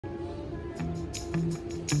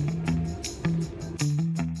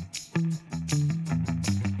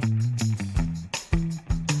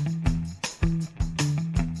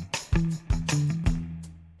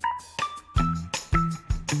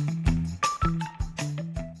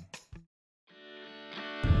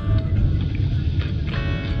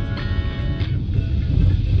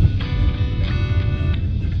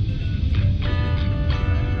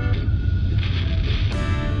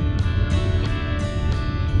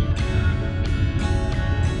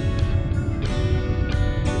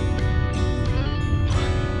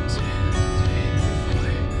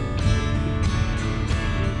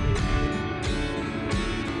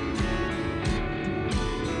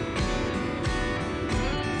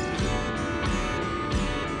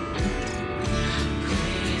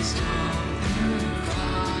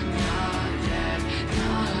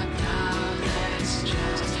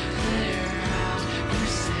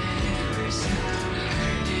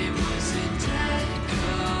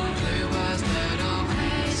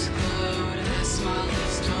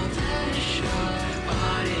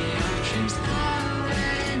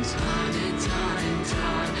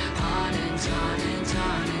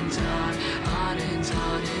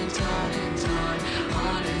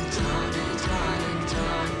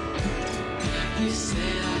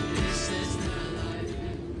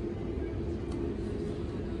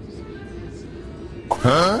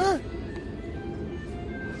Huh?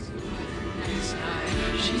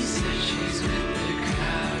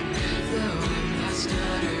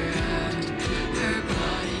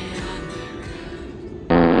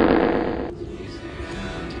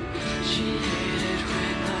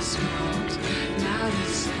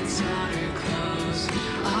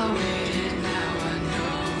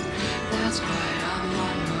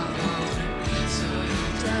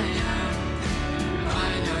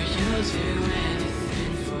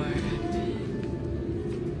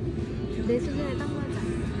 내 수준에 딱 맞아.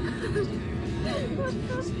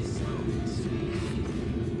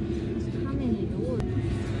 화면이 너무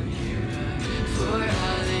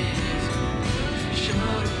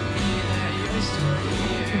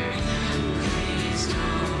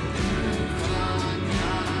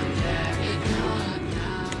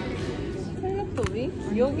텔레토비?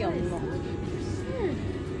 기억이 안 나.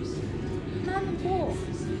 나는 뭐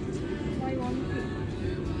마이 원피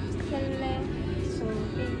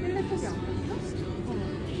텔레토비 안 봤어?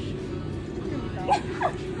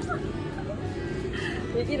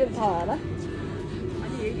 얘기를 다 알아?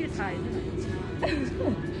 아니 얘기를 다 알진 않지.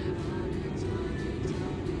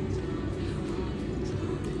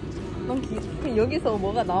 넌 그 여기서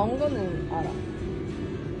뭐가 나온 거는 알아.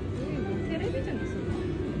 여기 뭐 텔레비전 있었나?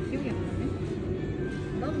 기억이 안 나네.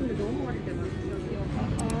 나도 근데 너무 어릴 때 봤어. 기억이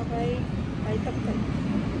안 나. 바이 탑텐.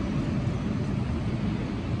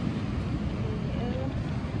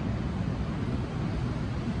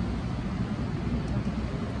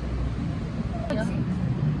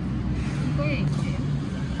 이거에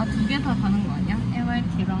아, 두 개 다 가는 거 아니야?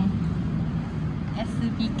 MRT랑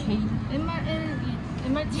SBK.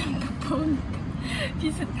 MRT랑 가까우니까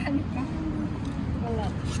비슷하니까. 몰라.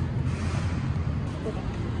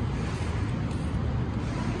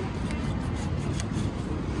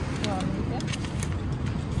 이거 아닌데?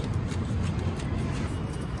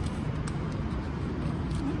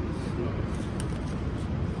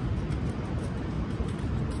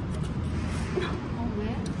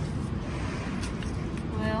 왜?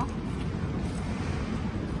 왜요?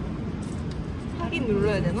 확인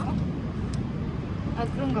눌러야 되나? 아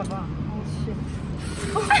그런가 봐. 씨.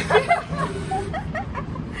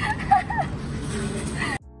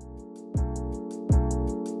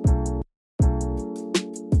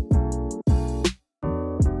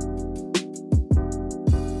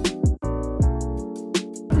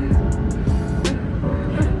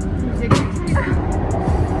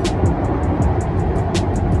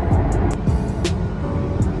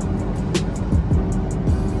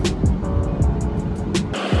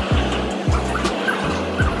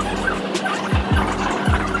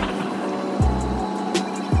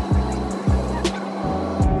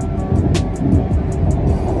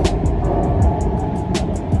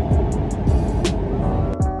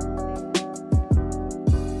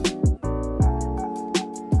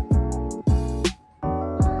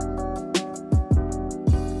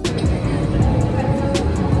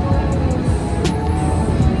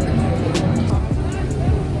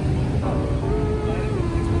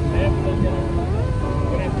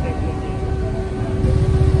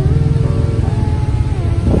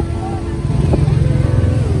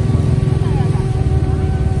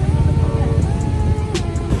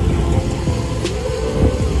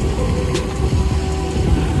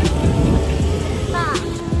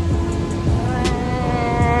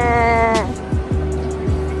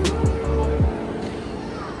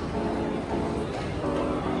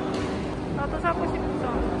 나도 사고 싶어.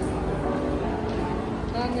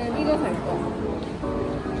 나는 이거 살 거야.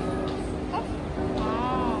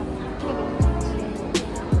 아, 그거 너무 좋지.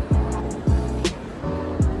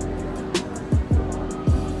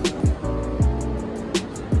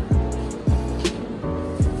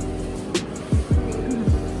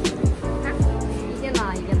 이게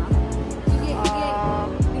나. 이게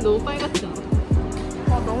너무 빨갛지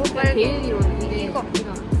않아? 너무 빨개. 데일리로는 이게 이거.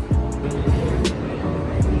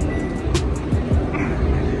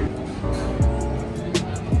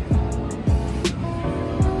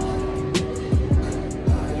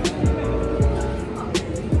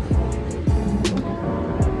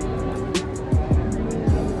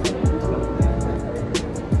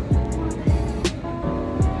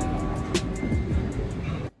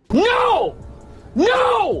 No!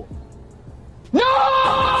 No!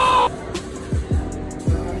 No!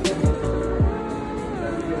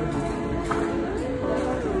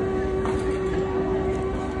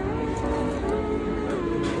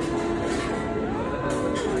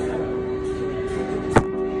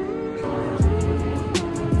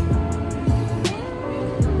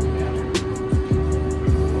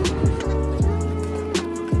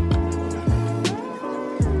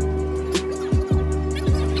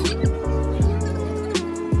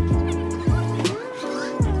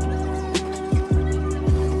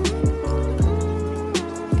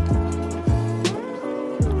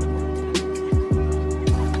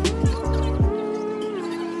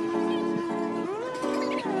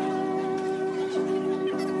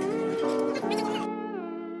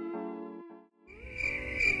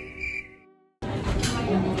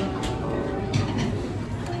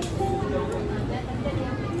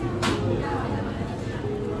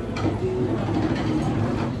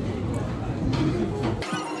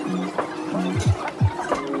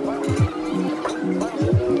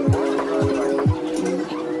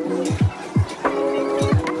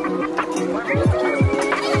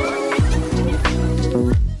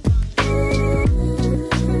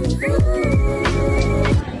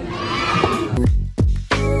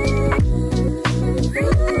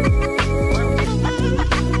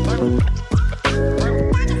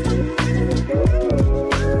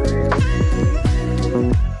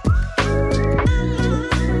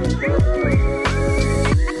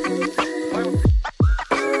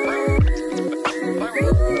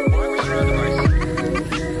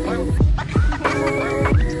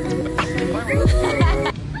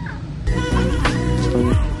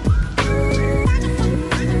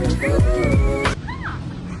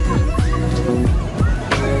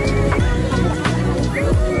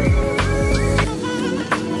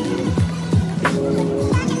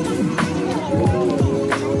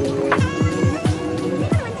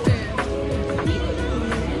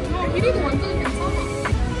 비리고 완전 괜찮아.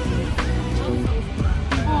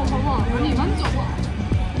 봐봐. 아니, 만져봐.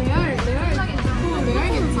 레알 괜찮아.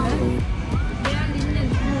 레알 괜찮아. 레알 있는.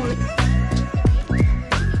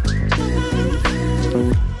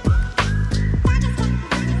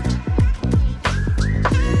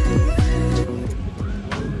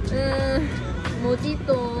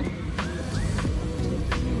 모지또.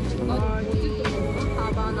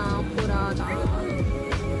 하바나 프라다.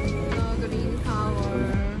 그린 타월.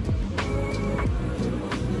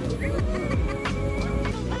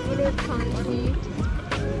 프루트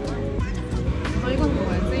이건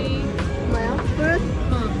먹어야지. 뭐야? 프루트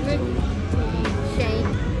네. 쉐이크.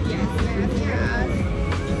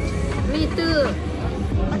 미투.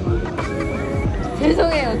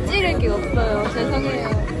 죄송해요. 찌를 게 없어요. 죄송해요.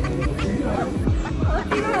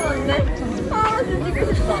 찍으면 안 돼? 진짜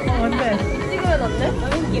찍고 싶다. 뭔데? 찍으면 안 돼?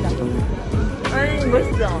 너무 웃기다. 아니,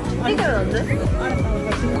 멋있어. 찍으면 안 돼? 알았다.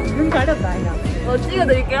 눈 가렸다, 아니야.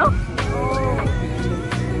 찍어드릴게요.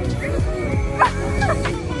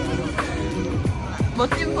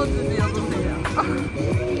 멋진 포즈 지어주세요.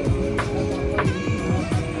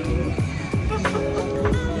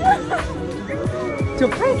 저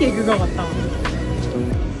팔게 그거 같다.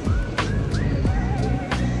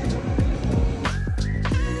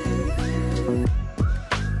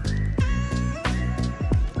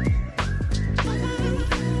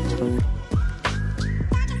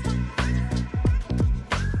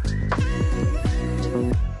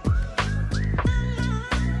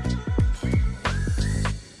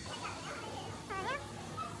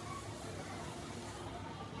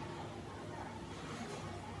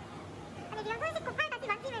 이런 손 씻고 팔 다시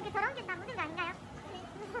만지면 그 더러운 게 다 묻은 거 아닌가요?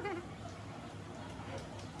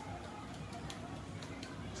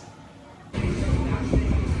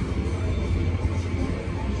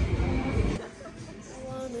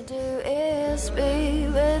 Wanna do is be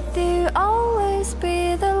with you, always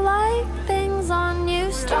be the light things on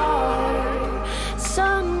you, star,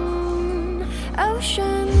 sun,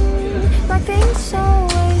 ocean, like things so